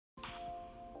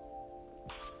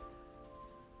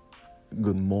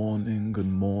Good morning, good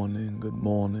morning, good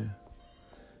morning.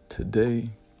 Today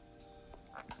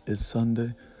is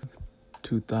Sunday,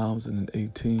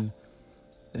 2018,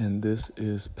 and this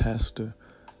is Pastor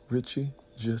Richie.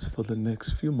 Just for the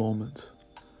next few moments,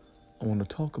 I want to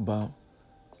talk about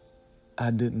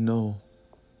I didn't know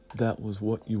that was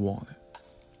what you wanted.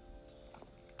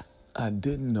 I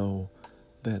didn't know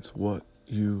that's what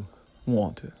you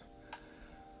wanted.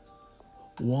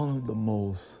 One of the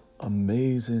most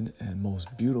amazing and most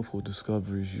beautiful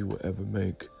discoveries you will ever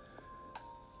make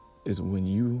is when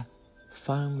you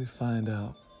finally find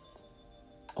out,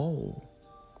 oh,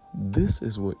 this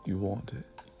is what you wanted.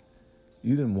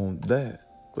 You didn't want that,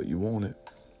 but you wanted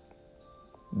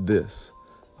this.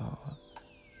 Uh,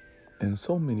 in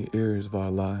so many areas of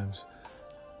our lives,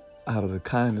 out of the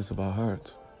kindness of our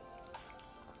hearts,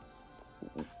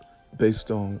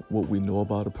 based on what we know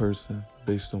about a person,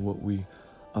 based on what we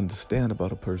understand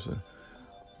about a person,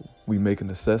 we make an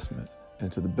assessment, and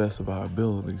to the best of our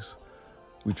abilities,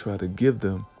 we try to give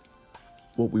them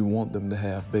what we want them to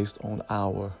have based on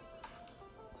our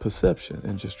perception,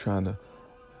 and just trying to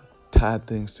tie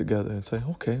things together and say,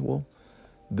 okay, well,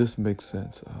 this makes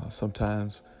sense.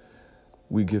 Sometimes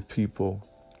we give people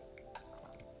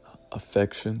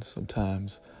affection,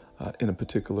 sometimes in a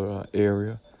particular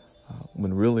area,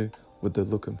 when really what they're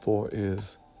looking for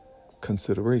is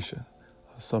consideration.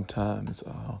 Sometimes,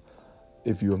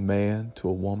 if you're a man to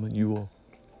a woman, you will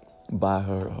buy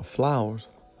her flowers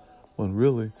when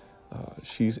really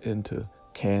she's into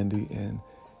candy and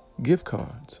gift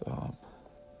cards.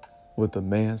 With a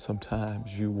man,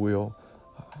 sometimes you will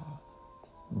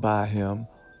buy him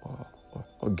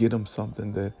or get him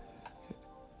something that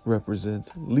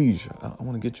represents leisure. I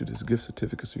want to get you this gift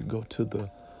certificate so you can go to the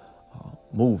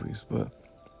movies, but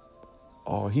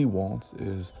all he wants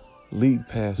is league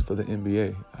pass for the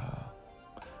NBA.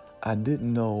 I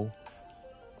didn't know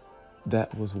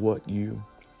that was what you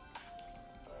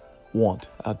want.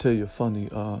 I'll tell you a funny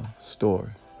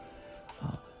story.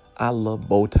 Uh, I love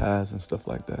bow ties and stuff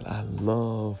like that. I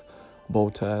love bow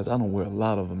ties. I don't wear a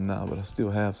lot of them now, but I still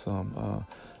have some.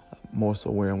 More so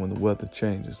wearing when the weather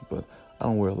changes, but I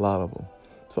don't wear a lot of them.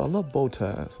 So I love bow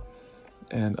ties,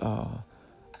 and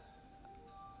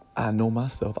I know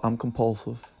myself. I'm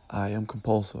compulsive. I am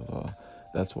compulsive.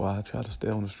 That's why I try to stay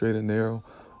on the straight and narrow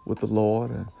with the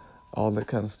Lord and all that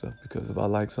kind of stuff. Because if I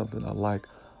like something, I like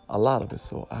a lot of it.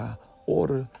 So I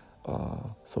order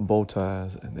some bow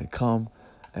ties, and they come,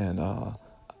 and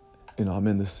I'm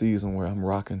in the season where I'm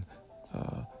rocking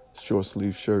short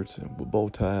sleeve shirts and with bow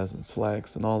ties and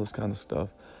slacks and all this kind of stuff.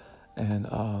 And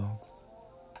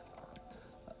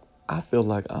I feel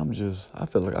like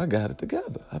I got it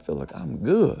together. I feel like I'm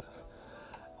good.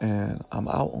 And I'm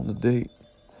out on a date.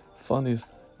 Funniest,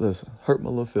 listen, hurt my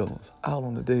little feelings. Out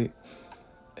on a date,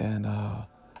 and I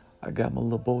got my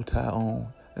little bow tie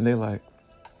on, and they like,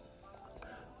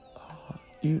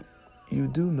 you, you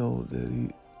do know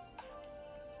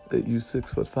that you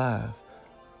 6'5",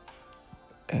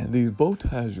 and these bow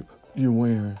ties you're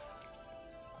wearing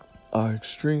are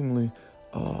extremely,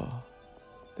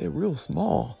 they're real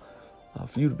small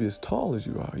for you to be as tall as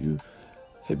you are.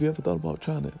 Have you ever thought about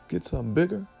trying to get something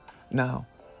bigger? Now,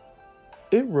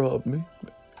 it rubbed me.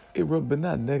 It rubbed, but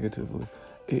not negatively.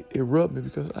 It rubbed me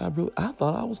because I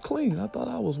thought I was clean. I thought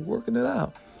I was working it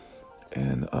out.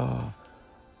 And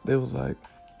they was like,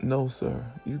 no, sir,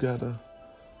 you gotta,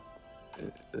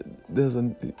 there's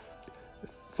a,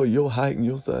 for your height and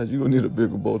your size, you're gonna need a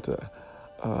bigger bow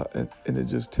tie. And it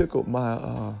just tickled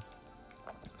my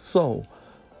soul.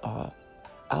 Uh,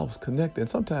 I was connected. And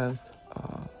sometimes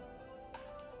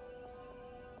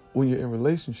when you're in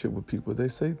relationship with people, they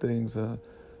say things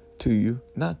to you,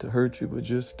 not to hurt you, but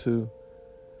just to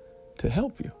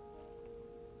help you.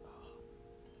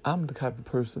 I'm the type of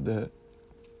person that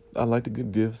I like to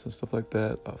give gifts and stuff like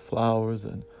that, flowers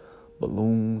and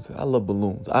balloons. I love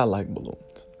balloons. I like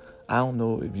balloons. I don't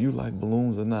know if you like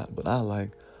balloons or not, but I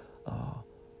like uh,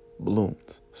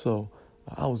 balloons. So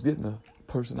I was getting a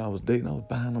person I was dating. I was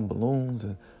buying them balloons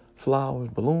and flowers,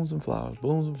 balloons and flowers,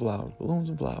 balloons and flowers, balloons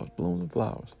and flowers, balloons and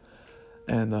flowers.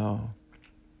 And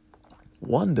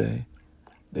one day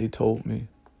they told me,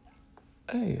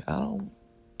 "Hey, I don't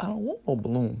want no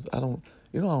balloons. I don't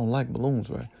like balloons,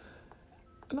 right?"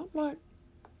 And I'm like,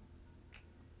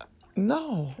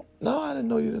 "No, no, I didn't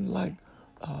know you didn't like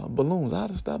balloons. I'd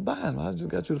have stopped buying them. I just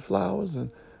got you the flowers,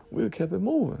 and we'd have kept it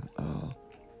moving."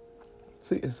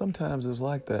 See, and sometimes it's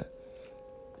like that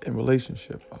in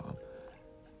relationship.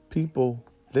 People,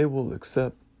 they will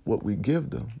accept what we give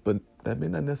them, but that may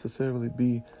not necessarily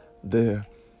be their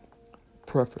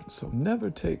preference. So never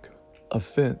take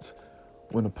offense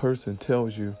when a person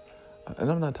tells you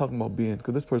And I'm not talking about being,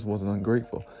 because this person wasn't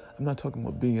ungrateful. I'm not talking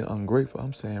about being ungrateful.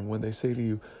 I'm saying when they say to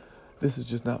you, this is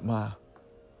just not my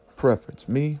preference.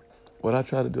 Me, what I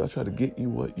try to do, I try to get you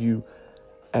what you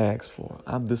ask for.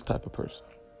 I'm this type of person.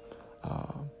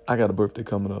 I got a birthday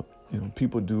coming up.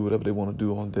 People do whatever they want to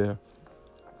do on their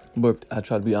birthday. I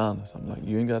try to be honest. I'm like,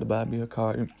 you ain't got to buy me a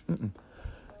car.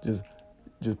 Just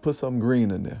put something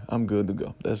green in there. I'm good to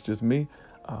go. That's just me.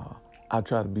 I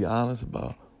try to be honest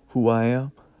about who I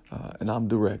am, and I'm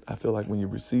direct. I feel like when you're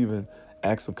receiving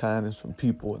acts of kindness from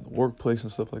people in the workplace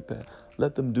and stuff like that,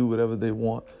 let them do whatever they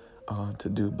want to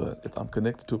do. But if I'm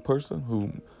connected to a person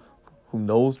who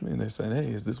knows me and they're saying,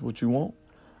 hey, is this what you want?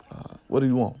 What do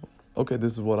you want? Okay,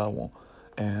 this is what I want.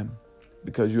 And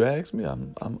because you asked me,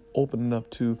 I'm open enough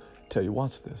to tell you,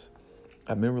 watch this.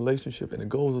 I'm in a relationship, and it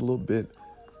goes a little bit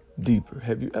deeper.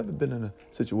 Have you ever been in a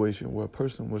situation where a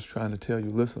person was trying to tell you,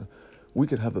 listen, we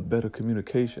could have a better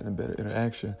communication and better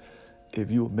interaction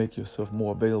if you would make yourself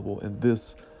more available in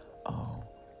this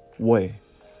way?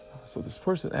 So this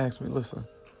person asked me, listen,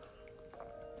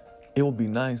 it would be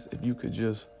nice if you could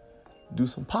just do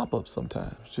some pop-ups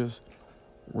sometimes. Just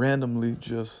randomly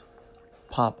just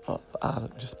pop up,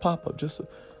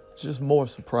 just more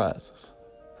surprises.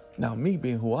 Now, me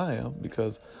being who I am,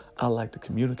 because I like to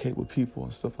communicate with people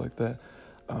and stuff like that,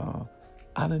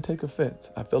 I didn't take offense.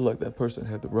 I felt like that person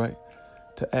had the right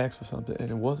to ask for something,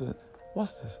 and it wasn't,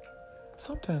 what's this?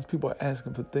 Sometimes people are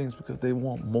asking for things because they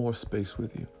want more space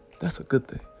with you. That's a good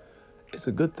thing. It's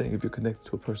a good thing if you're connected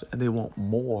to a person and they want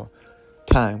more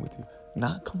time with you.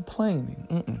 Not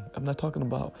complaining. I'm not talking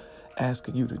about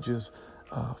asking you to just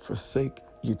forsake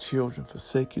your children,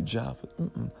 forsake your job,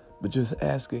 but just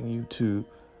asking you to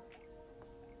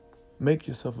make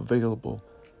yourself available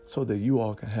so that you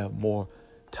all can have more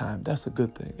time. That's a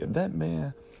good thing. If that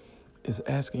man is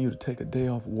asking you to take a day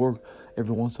off work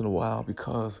every once in a while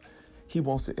because he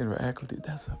wants to interact with you,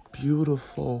 that's a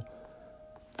beautiful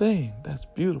thing. That's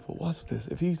beautiful. Watch this.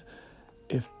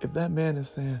 If that man is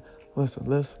saying, listen,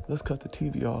 let's cut the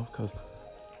TV off because,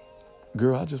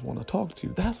 girl, I just want to talk to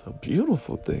you, that's a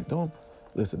beautiful thing. Don't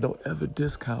ever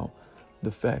discount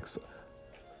the facts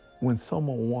when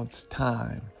someone wants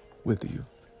time with you.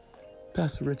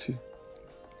 Pastor Richie,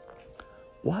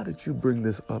 why did you bring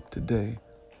this up today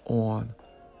on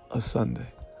a Sunday?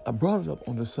 I brought it up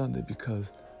on a Sunday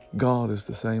because God is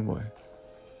the same way.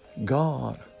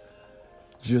 God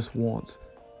just wants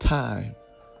time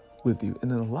with you.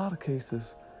 And in a lot of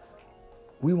cases,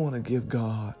 we want to give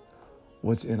God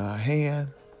what's in our hand,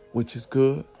 which is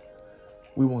good.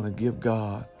 We want to give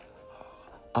God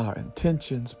our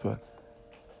intentions, but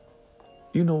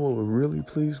you know what would really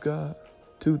please God?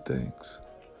 Two things.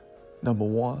 Number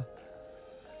one,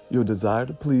 your desire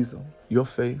to please Him, your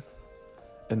faith.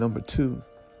 And number two,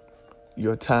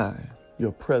 your time,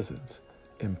 your presence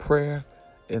in prayer,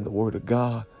 in the Word of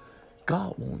God.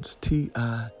 God wants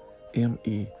time.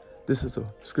 This is a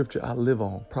scripture I live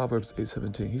on, Proverbs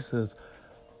 8:17. He says,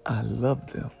 I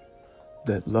love them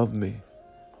that love me.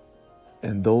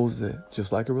 And those that,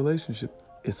 just like a relationship,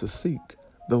 it's a seek.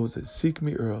 Those that seek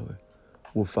me early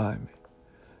will find me.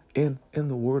 In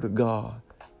the Word of God,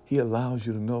 He allows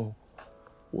you to know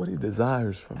what He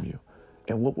desires from you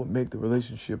and what would make the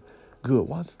relationship good.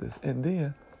 Watch this. And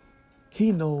then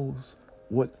He knows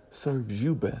what serves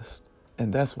you best.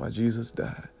 And that's why Jesus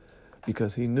died,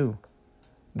 because He knew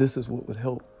this is what would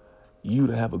help you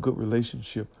to have a good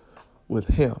relationship with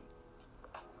Him.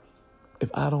 If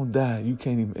I don't die, you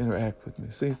can't even interact with me.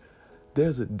 See,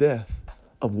 there's a death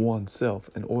of oneself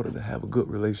in order to have a good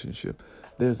relationship.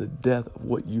 There's a death of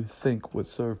what you think would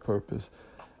serve purpose,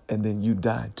 and then you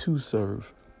die to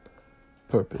serve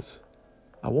purpose.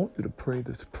 I want you to pray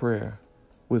this prayer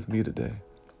with me today.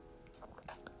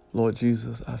 Lord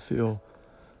Jesus, I feel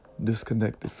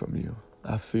disconnected from you.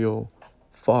 I feel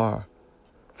far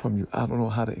from you. I don't know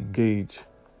how to engage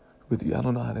with you. I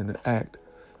don't know how to interact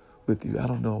with you. I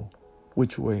don't know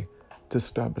which way to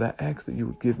start, but I ask that you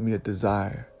would give me a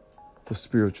desire for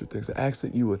spiritual things. I ask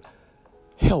that you would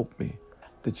help me,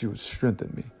 that you would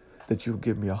strengthen me, that you would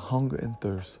give me a hunger and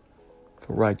thirst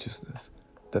for righteousness,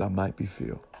 that I might be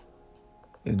filled.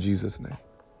 In Jesus' name,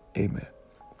 amen.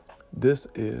 This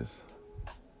is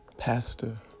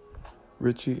Pastor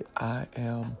Richie. I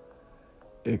am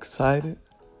excited.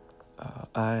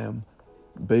 I am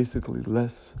basically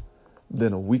less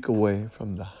than a week away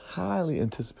from the highly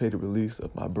anticipated release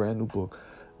of my brand new book,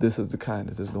 This is the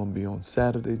Kindness. It's going to be on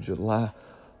Saturday, July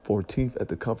 14th at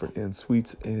the Comfort Inn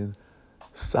Suites in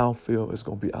Southfield. It's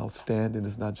going to be outstanding.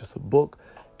 It's not just a book.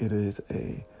 It is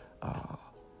a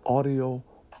audio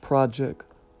project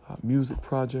music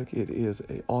project. It is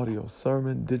a audio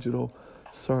sermon, digital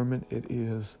sermon. It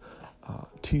is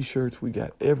t-shirts. We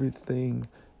got everything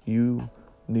you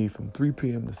need from 3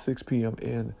 p.m. to 6 p.m.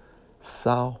 in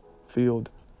Southfield,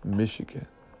 Michigan.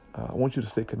 I want you to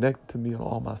stay connected to me on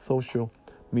all my social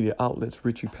media outlets,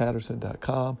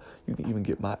 RichiePatterson.com. You can even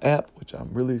get my app, which I'm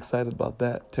really excited about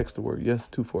that. Text the word yes,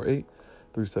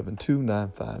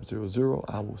 248-372-9500.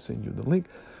 I will send you the link,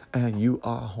 and you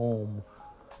are home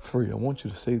free. I want you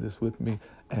to say this with me.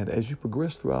 And as you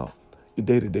progress throughout your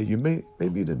day-to-day,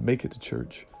 maybe you didn't make it to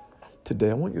church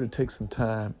today. I want you to take some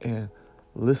time and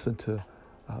listen to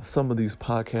some of these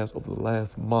podcasts over the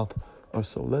last month or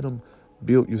so. Let them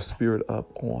build your spirit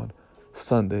up on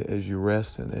Sunday as you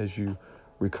rest and as you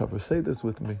recover. Say this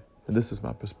with me, and this is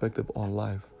my perspective on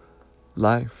life.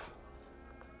 Life,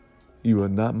 you are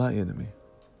not my enemy,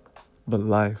 but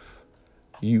life,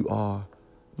 you are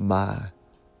my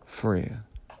friend.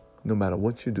 No matter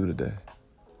what you do today,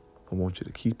 I want you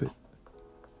to keep it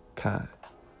kind.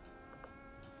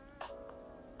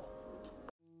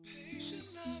 Patient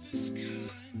love is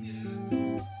kind, yeah.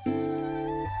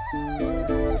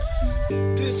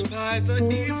 Despite the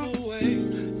evil ways,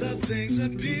 the things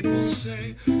that people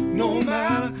say, no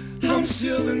matter, I'm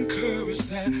still encouraged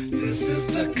that this is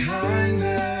the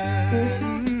kindness